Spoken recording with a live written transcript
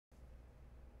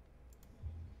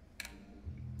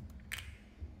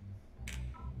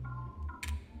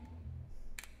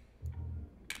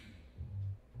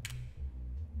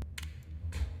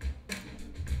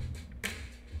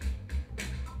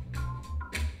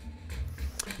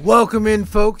Welcome in,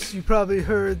 folks. You probably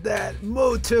heard that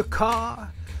motor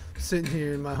car. Sitting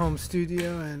here in my home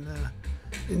studio and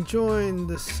enjoying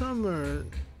the summer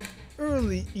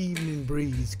early evening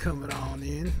breeze coming on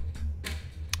in.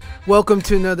 Welcome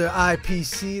to another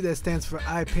IPC, that stands for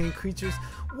iPaintcretures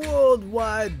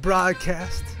worldwide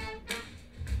broadcast.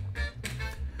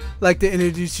 I'd like to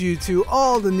introduce you to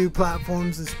all the new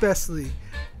platforms, especially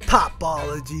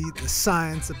Popology, the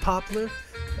science of popular,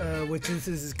 which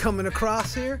is coming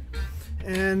across here.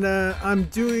 And I'm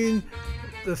doing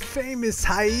the famous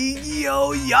Hyakki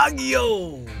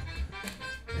Yagyō,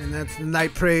 and that's the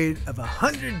night parade of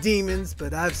 100 demons,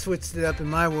 but I've switched it up in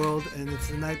my world, and it's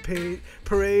the night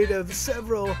parade of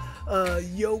several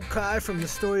yokai from the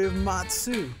story of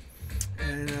Matsu.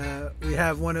 And we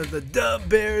have one of the dove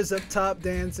bears up top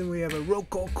dancing. We have a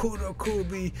Roko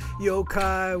Kurokubi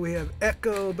yokai. We have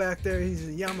Echo back there. He's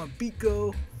a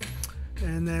Yamabiko.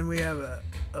 And then we have a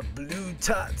blue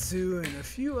Tatsu and a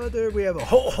few other. We have a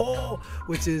Ho-Ho,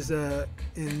 which is in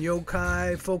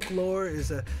yokai folklore is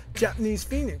a Japanese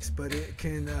phoenix, but it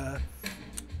can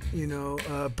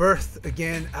birth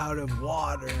again out of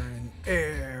water and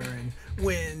air and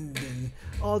wind and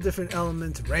all different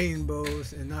elements,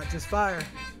 rainbows, and not just fire.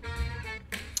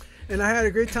 And I had a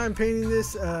great time painting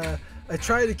this. I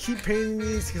try to keep painting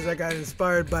these because I got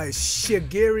inspired by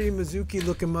Shigeru Mizuki.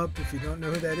 Look him up if you don't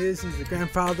know who that is. He's the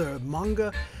grandfather of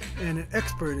manga and an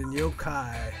expert in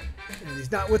yokai. And he's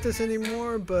not with us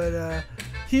anymore, but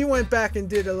he went back and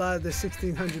did a lot of the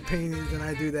 1600 paintings, and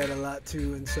I do that a lot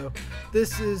too. And so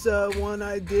this is one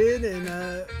I did, and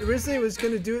originally I was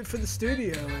going to do it for the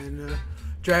studio, and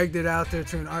dragged it out there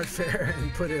to an art fair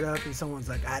and put it up, and someone's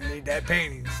like, I need that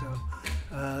painting. So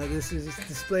this is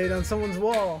displayed on someone's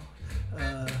wall.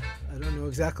 I don't know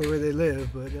exactly where they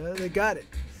live, but they got it.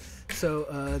 So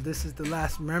this is the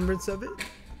last remembrance of it.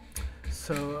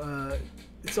 So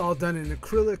it's all done in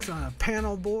acrylics on a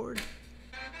panel board.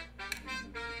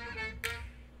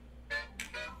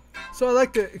 So I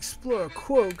like to explore a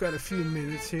quote. Got a few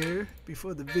minutes here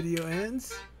before the video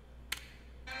ends.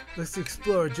 Let's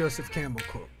explore Joseph Campbell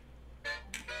Quote.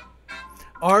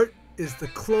 Art is the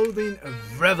clothing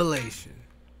of revelation.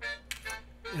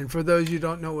 And for those you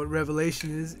don't know what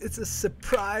revelation is, it's a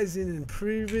surprising and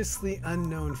previously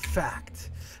unknown fact,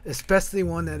 especially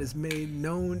one that is made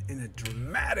known in a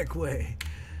dramatic way.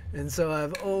 And so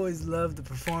I've always loved the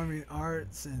performing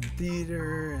arts and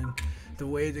theater and the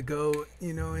way to go,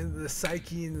 into the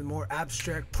psyche and the more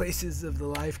abstract places of the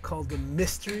life called the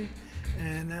mystery,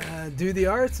 and do the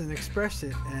arts and express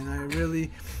it. And I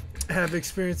really have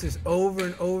experiences over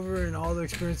and over, and all the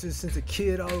experiences since a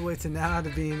kid all the way to now to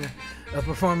being a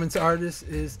performance artist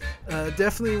is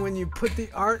definitely when you put the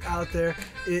art out there,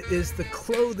 it is the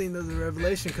clothing of the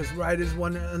revelation, because right as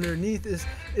one underneath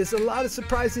is a lot of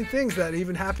surprising things that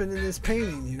even happen in this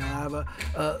painting. I have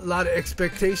a lot of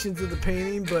expectations of the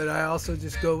painting, but I also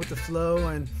just go with the flow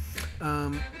and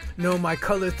know my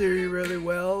color theory really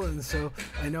well, and so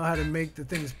I know how to make the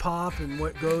things pop and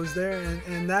what goes there,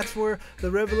 and that's where the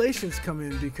revelations come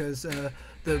in, because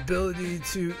the ability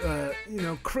to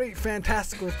create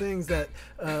fantastical things that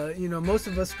most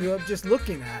of us grew up just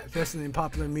looking at, especially in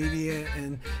popular media.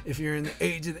 And if you're in the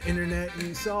age of the internet,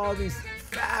 you saw all these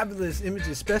fabulous images,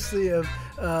 especially of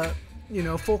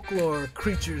folklore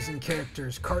creatures and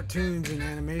characters, cartoons and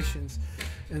animations.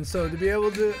 And so to be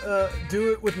able to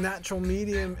do it with natural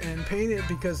medium and paint it,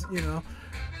 because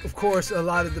of course a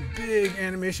lot of the big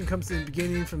animation comes in the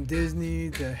beginning, from Disney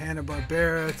to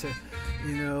Hanna-Barbera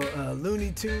to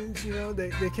Looney Tunes.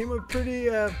 They came up pretty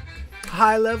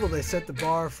high level. They set the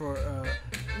bar for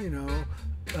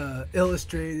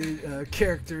illustrated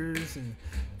characters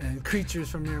and creatures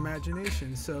from your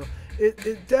imagination. So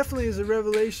it definitely is a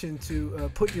revelation to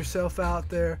put yourself out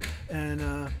there.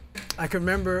 And I can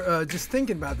remember just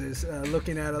thinking about this,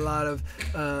 looking at a lot of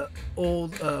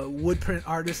old wood print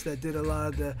artists that did a lot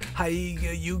of the Hyakki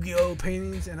Yagyō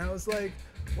paintings, and I was like,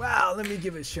 wow, let me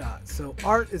give it a shot. So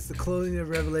art is the clothing of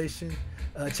revelation.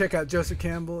 Check out Joseph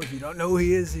Campbell. If you don't know who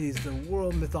he is, he's the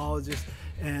world mythologist,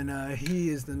 and he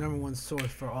is the #1 source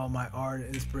for all my art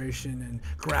inspiration, and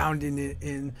grounding it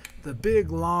in the big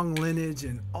long lineage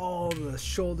and all the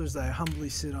shoulders that I humbly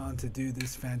sit on to do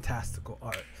this fantastical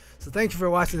art. So thank you for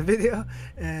watching the video,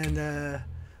 and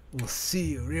we'll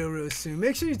see you real soon.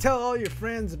 Make sure you tell all your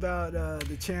friends about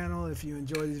the channel if you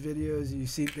enjoy these videos. You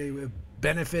see they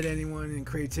benefit anyone in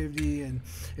creativity and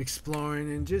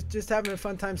exploring and just having a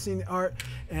fun time seeing the art.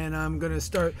 And I'm going to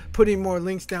start putting more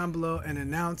links down below and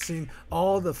announcing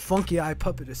all the funky eye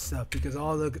puppetess stuff, because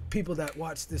all the people that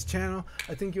watch this channel,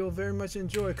 I think you'll very much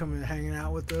enjoy coming and hanging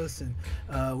out with us.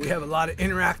 And we have a lot of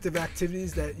interactive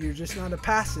activities that you're just not a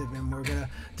passive, and we're going to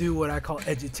do what I call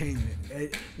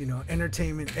edutainment,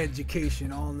 entertainment,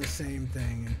 education, all in the same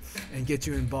thing, and get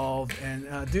you involved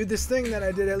and do this thing that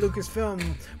I did at Lucasfilm,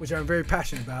 which I'm very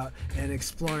passionate about, and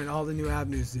exploring all the new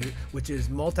avenues, which is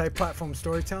multi-platform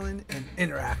storytelling and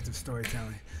interactive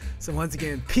storytelling. So once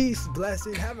again, peace,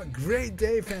 blessing, have a great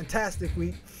day, fantastic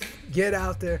week. Get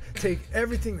out there, take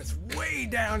everything that's way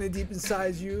down and deep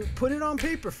inside you, put it on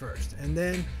paper first, and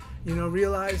then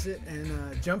realize it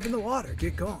and jump in the water,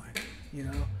 get going,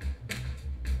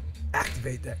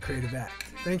 activate that creative act.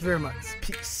 Thank you very much.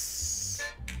 Peace.